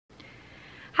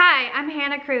Hi, I'm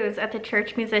Hannah Cruz at the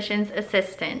Church Musician's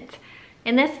Assistant.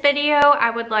 In this video, I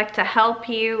would like to help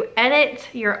you edit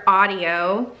your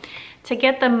audio to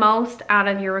get the most out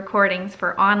of your recordings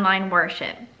for online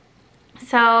worship.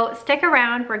 So stick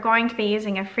around, we're going to be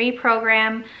using a free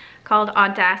program called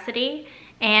Audacity,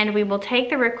 and we will take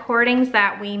the recordings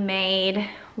that we made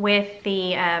with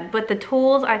the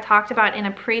tools I talked about in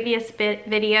a previous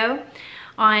video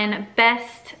on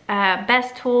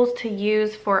best tools to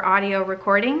use for audio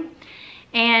recording.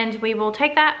 And we will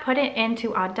take that, put it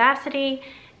into Audacity,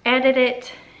 edit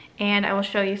it, and I will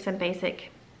show you some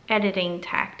basic editing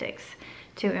tactics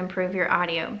to improve your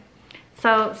audio.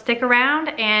 So stick around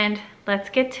and let's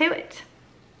get to it.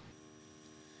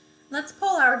 Let's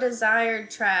pull our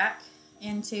desired track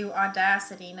into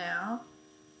Audacity now.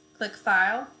 Click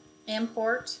File,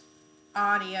 Import,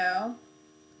 Audio,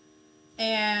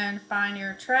 and find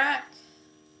your track.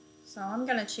 So I'm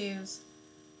going to choose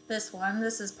this one.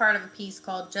 This is part of a piece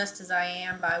called Just As I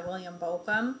Am by William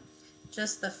Bolcom.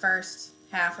 Just the first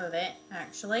half of it,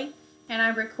 actually. And I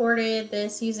recorded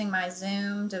this using my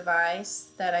Zoom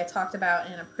device that I talked about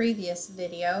in a previous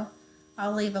video.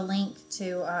 I'll leave a link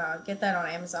to get that on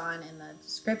Amazon in the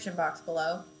description box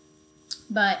below.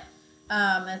 But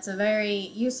it's a very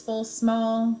useful,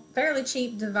 small, fairly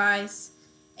cheap device,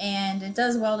 and it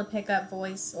does well to pick up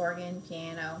voice, organ,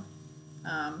 piano,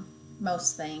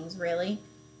 most things really.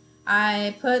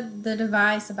 I put the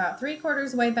device about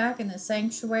 3/4 way back in the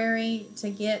sanctuary to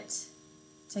get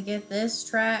this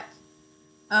track,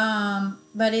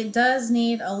 but it does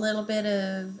need a little bit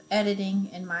of editing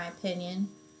in my opinion,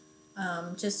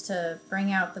 just to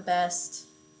bring out the best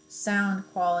sound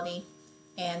quality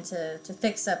and to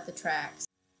fix up the tracks.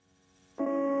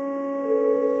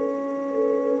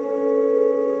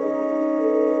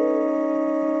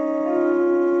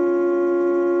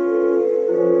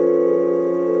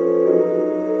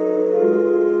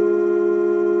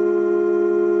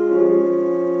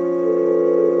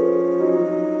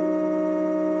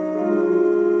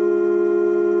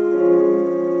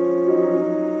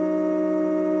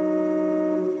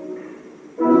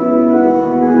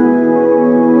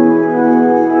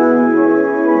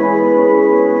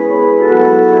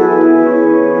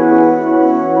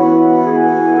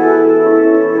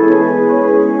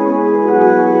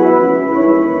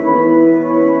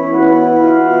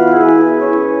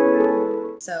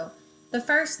 So the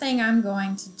first thing I'm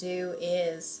going to do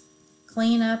is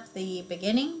clean up the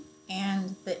beginning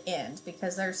and the end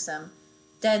because there's some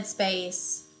dead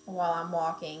space while I'm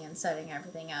walking and setting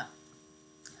everything up.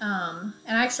 And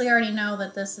I actually already know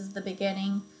that this is the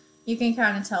beginning. You can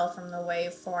kind of tell from the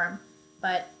waveform,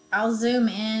 but I'll zoom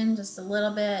in just a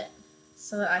little bit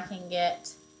so that I can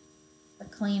get a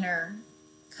cleaner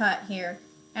cut here.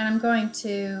 And I'm going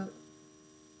to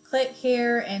click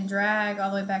here and drag all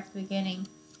the way back to the beginning.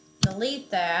 Delete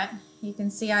that. You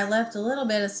can see I left a little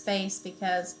bit of space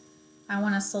because I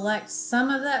want to select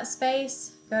some of that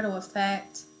space, go to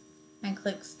Effect, and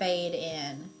click Fade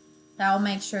In. That will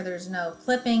make sure there's no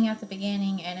clipping at the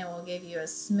beginning, and it will give you a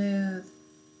smooth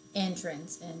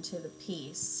entrance into the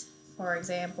piece. For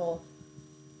example,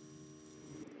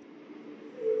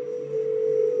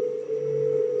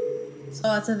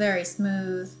 so it's a very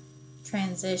smooth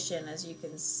transition, as you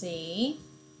can see.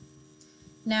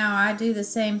 Now I do the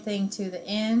same thing to the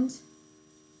end,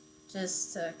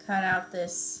 just to cut out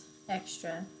this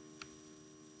extra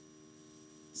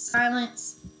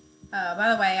silence.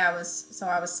 By the way, I was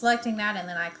selecting that, and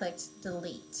then I clicked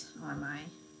delete on my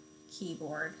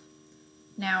keyboard.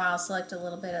 Now I'll select a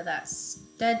little bit of that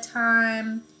dead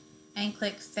time and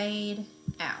click fade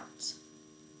out.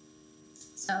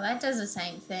 So that does the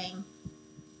same thing.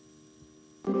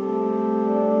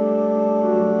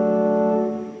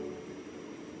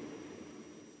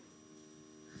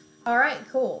 Alright,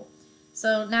 cool.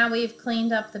 So now we've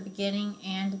cleaned up the beginning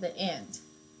and the end.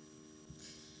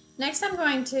 Next I'm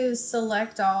going to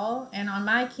select all, and on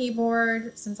my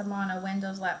keyboard, since I'm on a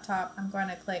Windows laptop, I'm going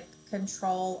to click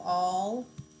Control All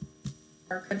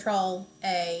or Control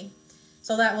A.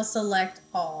 So that will select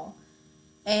all.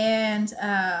 And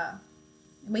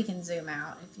we can zoom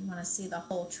out if you want to see the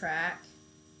whole track.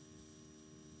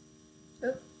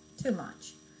 Oop, too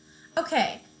much.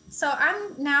 Okay. So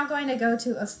I'm now going to go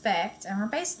to Effect, and we're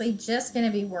basically just going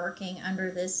to be working under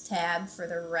this tab for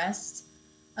the rest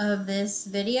of this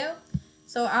video.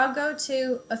 So I'll go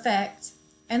to Effect,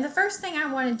 and the first thing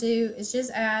I want to do is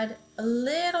just add a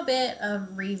little bit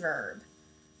of reverb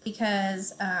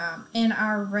because in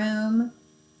our room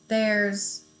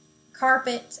there's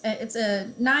carpet. It's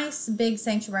a nice big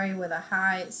sanctuary with a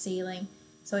high ceiling,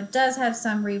 so it does have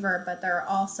some reverb, but there are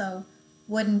also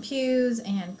wooden pews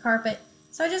and carpet.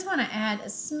 So I just want to add a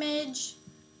smidge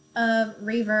of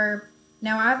reverb.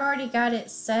 Now I've already got it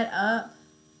set up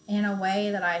in a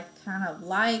way that I kind of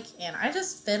like, and I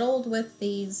just fiddled with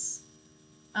these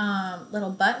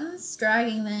little buttons,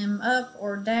 dragging them up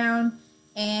or down,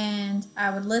 and I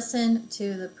would listen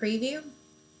to the preview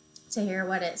to hear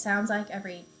what it sounds like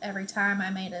every time I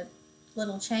made a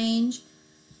little change.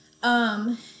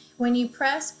 When you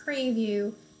press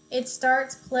preview, it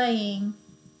starts playing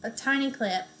a tiny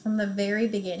clip from the very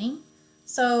beginning.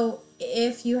 So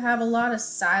if you have a lot of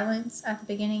silence at the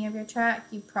beginning of your track,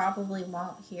 you probably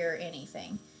won't hear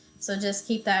anything. So just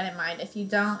keep that in mind. If you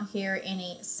don't hear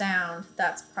any sound,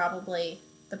 that's probably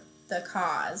the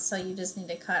cause. So you just need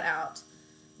to cut out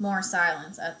more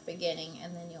silence at the beginning,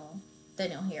 and then you'll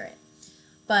hear it.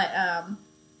 But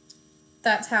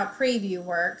that's how preview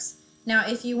works. Now,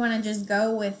 if you want to just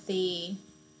go with the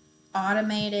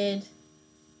automated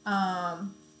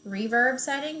reverb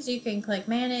settings, you can click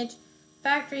Manage,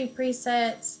 Factory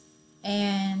Presets,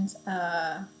 and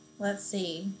let's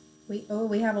see.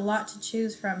 We have a lot to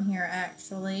choose from here,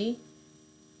 actually.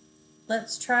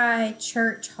 Let's try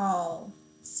Church Hall.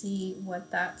 See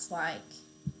what that's like.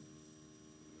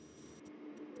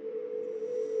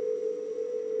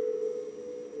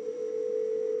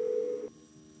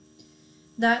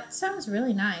 That sounds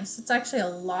really nice. It's actually a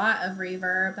lot of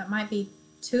reverb. That might be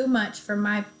too much for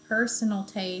my personal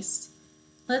taste.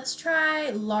 Let's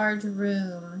try Large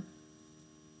Room.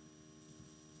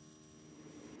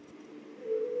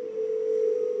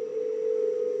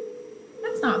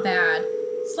 That's not bad.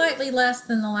 Slightly less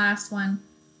than the last one.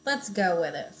 Let's go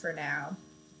with it for now.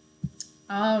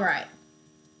 All right.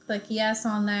 Click yes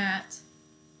on that.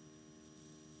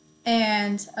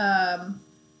 And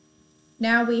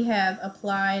now we have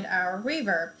applied our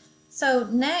reverb. So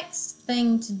next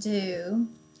thing to do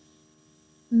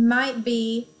might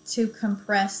be to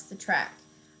compress the track.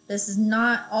 This is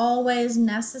not always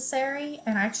necessary,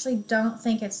 and I actually don't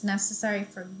think it's necessary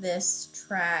for this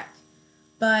track.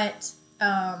 But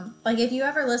like if you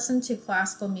ever listen to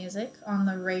classical music on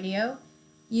the radio,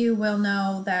 you will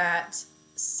know that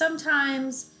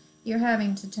sometimes you're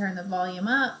having to turn the volume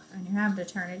up and you have to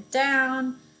turn it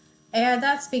down. And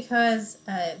that's because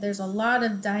there's a lot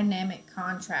of dynamic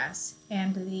contrast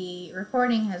and the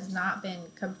recording has not been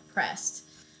compressed.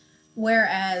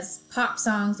 Whereas pop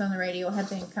songs on the radio have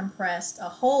been compressed a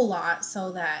whole lot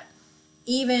so that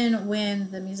even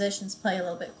when the musicians play a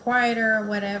little bit quieter or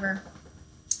whatever,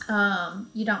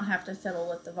 you don't have to fiddle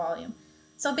with the volume.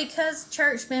 So because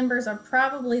church members are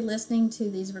probably listening to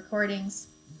these recordings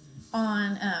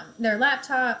on their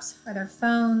laptops or their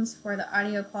phones where the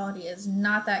audio quality is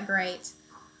not that great,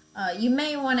 you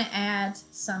may want to add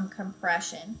some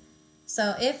compression.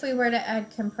 So if we were to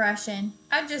add compression,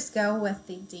 I'd just go with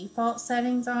the default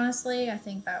settings, honestly. I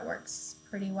think that works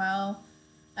pretty well,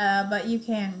 but you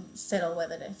can fiddle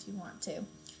with it if you want to.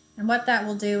 And what that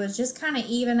will do is just kind of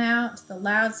even out the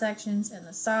loud sections and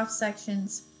the soft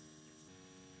sections.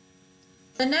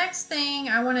 The next thing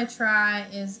I want to try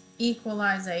is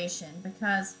equalization,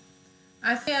 because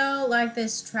I feel like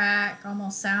this track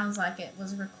almost sounds like it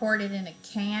was recorded in a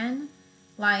can,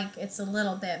 like it's a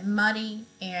little bit muddy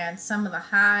and some of the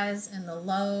highs and the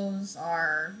lows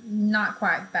are not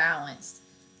quite balanced.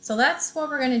 So that's what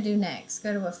we're going to do next.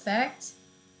 Go to Effect,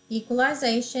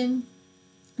 Equalization,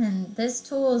 and this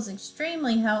tool is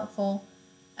extremely helpful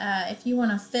if you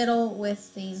want to fiddle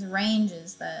with these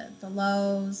ranges, the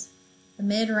lows, the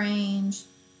mid-range,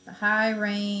 the high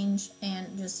range,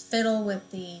 and just fiddle with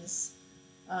these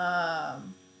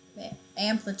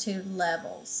amplitude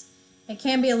levels. It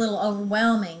can be a little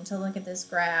overwhelming to look at this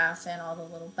graph and all the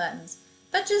little buttons,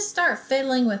 but just start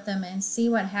fiddling with them and see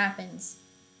what happens.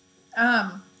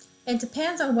 It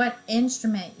depends on what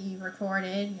instrument you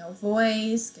recorded,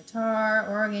 voice, guitar,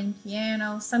 organ,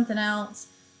 piano, something else,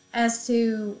 as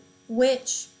to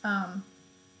which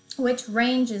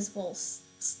ranges will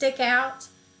stick out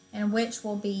and which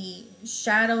will be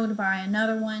shadowed by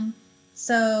another one.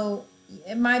 So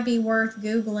it might be worth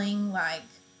Googling, like,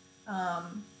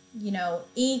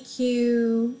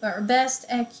 EQ or best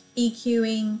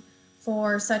EQing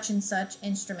for such and such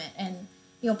instrument, and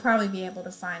you'll probably be able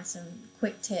to find some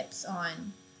quick tips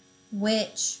on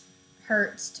which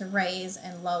hertz to raise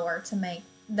and lower to make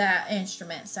that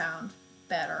instrument sound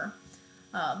better.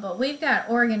 But we've got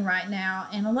organ right now,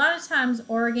 and a lot of times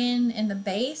organ and the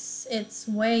bass, it's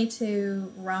way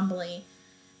too rumbly.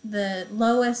 The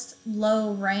lowest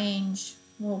low range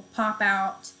will pop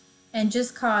out and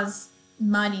just cause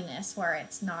muddiness where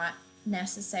it's not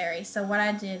necessary. So what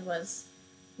I did was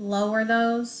lower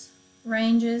those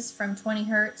ranges from 20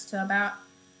 hertz to about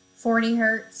 40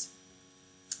 hertz,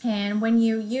 And when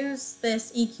you use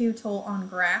this EQ tool on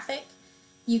graphic,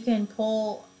 you can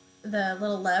pull the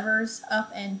little levers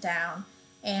up and down,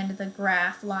 and the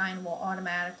graph line will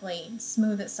automatically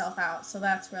smooth itself out. So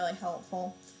that's really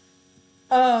helpful.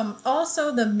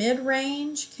 Also, the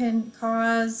mid-range can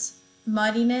cause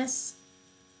muddiness,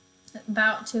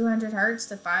 about 200 hertz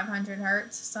to 500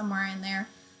 hertz, somewhere in there.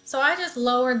 So I just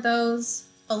lowered those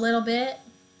a little bit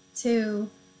to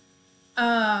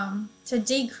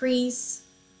decrease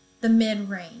the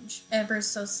mid-range ever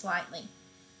so slightly.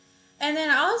 And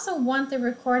then I also want the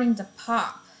recording to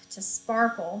pop, to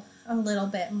sparkle a little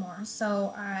bit more.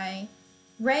 So I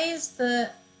raised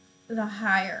the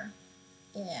higher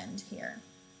end here.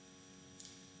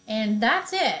 And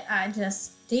that's it. I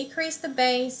just decreased the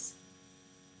bass,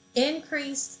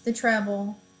 increased the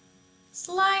treble,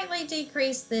 slightly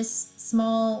decreased this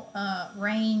small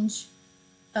range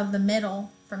of the middle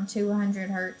from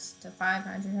 200 hertz to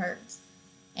 500 hertz.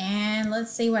 And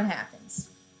let's see what happens.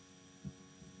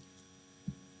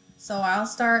 So I'll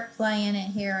start playing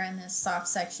it here in this soft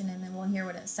section, and then we'll hear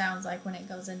what it sounds like when it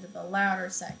goes into the louder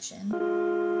section.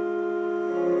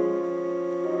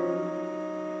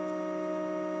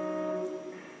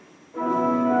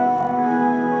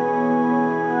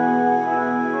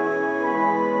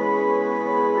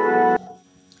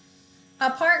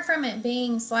 Apart from it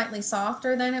being slightly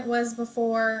softer than it was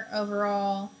before,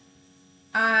 overall,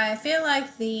 I feel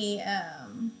like the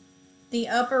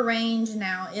upper range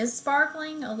now is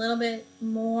sparkling a little bit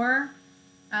more.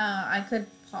 I could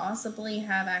possibly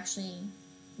have actually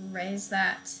raised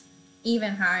that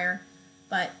even higher,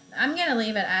 but I'm going to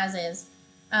leave it as is.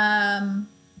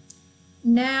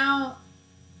 Now,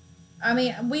 I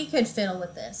mean, we could fiddle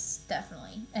with this,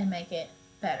 definitely, and make it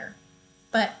better.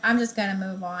 But I'm just going to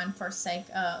move on for sake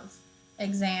of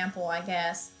example, I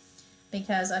guess,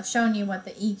 because I've shown you what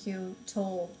the EQ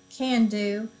tool can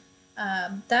do.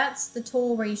 That's the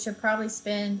tool where you should probably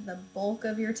spend the bulk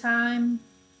of your time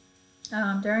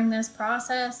during this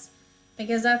process,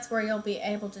 because that's where you'll be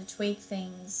able to tweak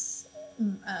things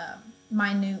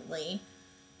minutely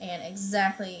and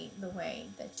exactly the way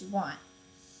that you want.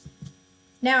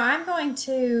 Now I'm going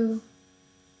to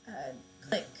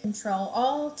click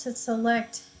Control-Alt to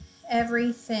select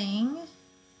everything,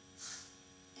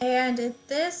 and at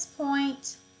this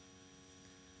point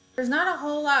there's not a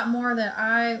whole lot more that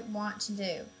I want to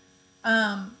do.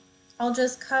 I'll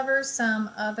just cover some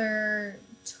other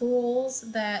tools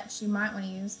that you might want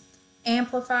to use.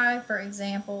 Amplify, for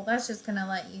example, that's just going to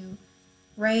let you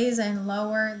raise and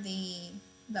lower the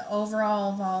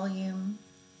overall volume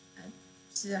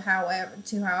to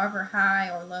however high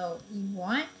or low you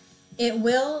want. It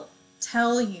will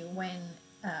tell you when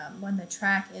the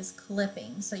track is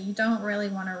clipping, so you don't really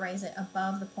want to raise it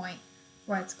above the point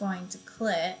where it's going to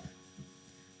clip,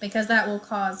 because that will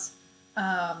cause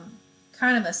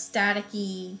kind of a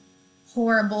staticky,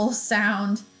 horrible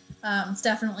sound. It's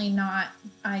definitely not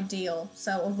ideal,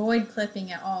 so avoid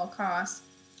clipping at all costs.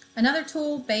 Another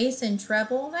tool, bass and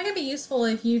treble, that can be useful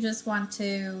if you just want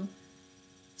to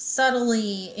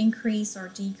subtly increase or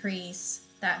decrease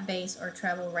that bass or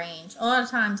treble range. A lot of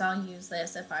times I'll use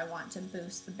this if I want to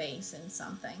boost the bass in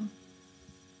something.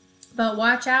 But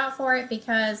watch out for it,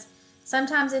 because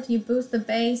sometimes if you boost the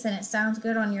bass and it sounds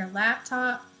good on your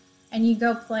laptop and you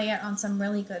go play it on some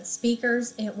really good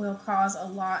speakers, it will cause a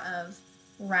lot of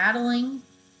rattling.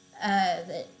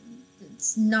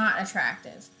 It's not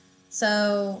attractive.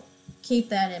 So keep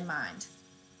that in mind.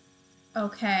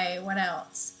 Okay, what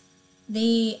else?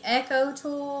 The echo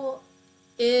tool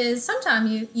is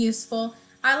sometimes useful.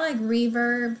 I like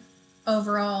reverb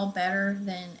overall better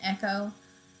than echo,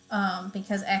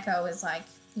 because echo is like,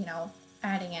 you know,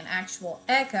 adding an actual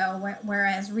echo,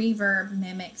 whereas reverb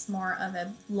mimics more of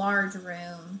a large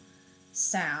room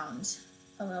sound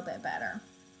a little bit better.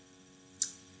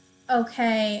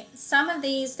 Okay, some of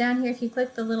these down here, if you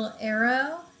click the little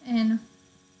arrow and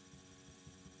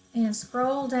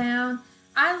scroll down,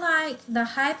 I like the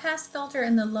high pass filter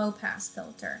and the low pass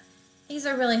filter. These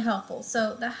are really helpful.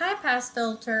 So the high pass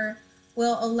filter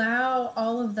will allow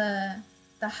all of the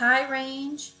high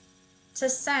range to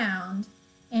sound,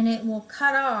 and it will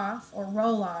cut off, or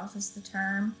roll off is the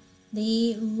term,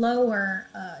 the lower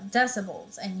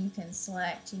decibels, and you can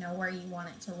select, you know, where you want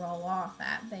it to roll off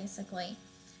at, basically.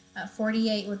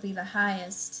 48 would be the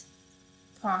highest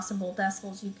possible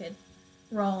decibels you could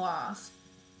roll off.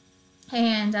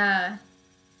 And that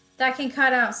can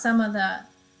cut out some of the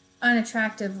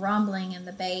unattractive rumbling in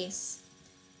the bass.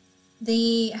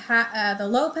 The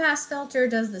low pass filter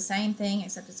does the same thing,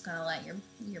 except it's going to let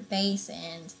your bass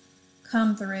end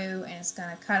come through, and it's going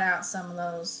to cut out some of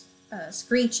those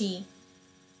screechy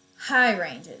high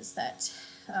ranges that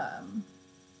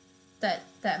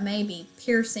that may be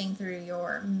piercing through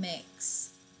your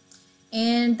mix.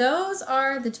 And those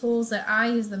are the tools that I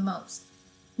use the most.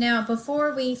 Now,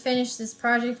 before we finish this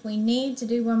project, we need to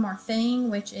do one more thing,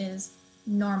 which is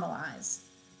normalize.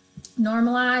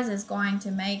 Normalize is going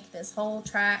to make this whole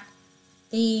track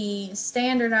the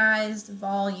standardized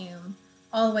volume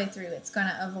all the way through. It's going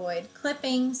to avoid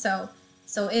clipping. So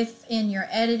if in your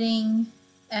editing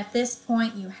at this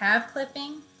point you have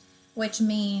clipping, which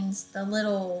means the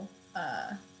little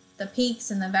the peaks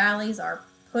and the valleys are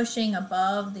pushing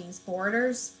above these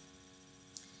borders,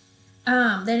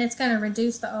 then it's going to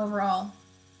reduce the overall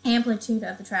amplitude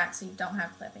of the track so you don't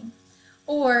have clipping.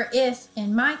 Or if,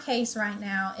 in my case right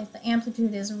now, if the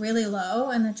amplitude is really low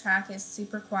and the track is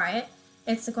super quiet,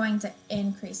 it's going to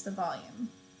increase the volume.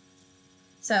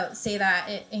 So see that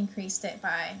it increased it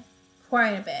by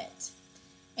quite a bit.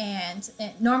 And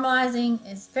normalizing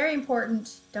is very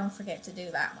important. Don't forget to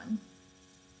do that one.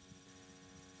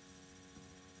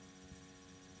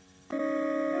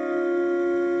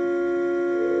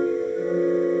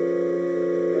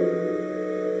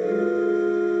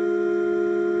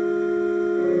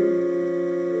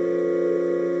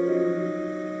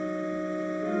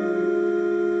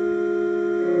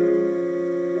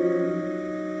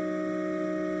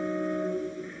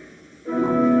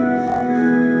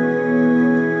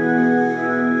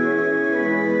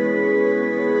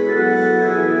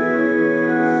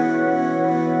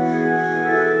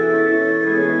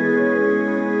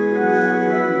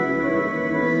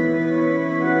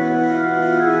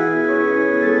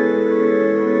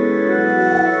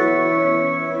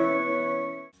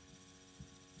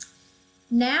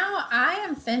 Now I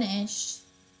am finished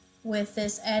with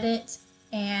this edit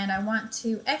and I want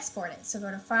to export it. So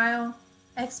go to File,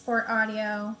 Export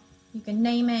Audio. You can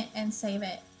name it and save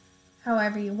it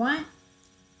however you want.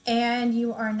 And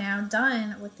you are now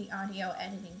done with the audio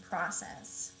editing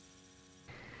process.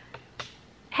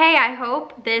 Hey, I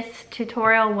hope this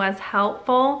tutorial was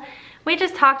helpful. We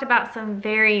just talked about some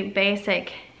very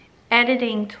basic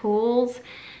editing tools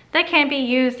that can be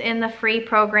used in the free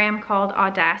program called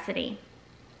Audacity.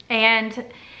 And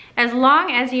as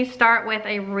long as you start with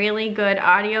a really good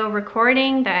audio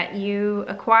recording that you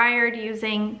acquired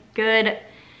using good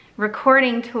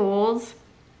recording tools,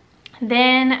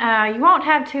 then you won't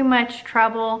have too much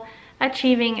trouble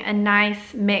achieving a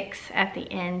nice mix at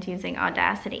the end using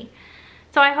Audacity.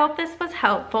 So I hope this was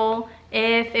helpful.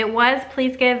 If it was,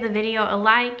 please give the video a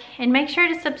like and make sure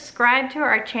to subscribe to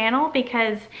our channel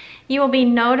because you will be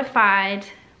notified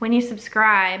when you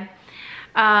subscribe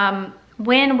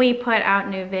when we put out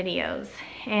new videos.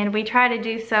 And we try to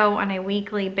do so on a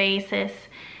weekly basis.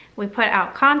 We put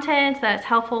out content that's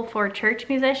helpful for church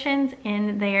musicians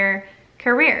in their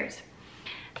careers.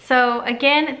 So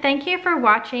again, thank you for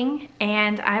watching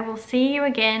and I will see you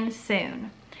again soon.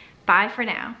 Bye for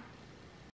now.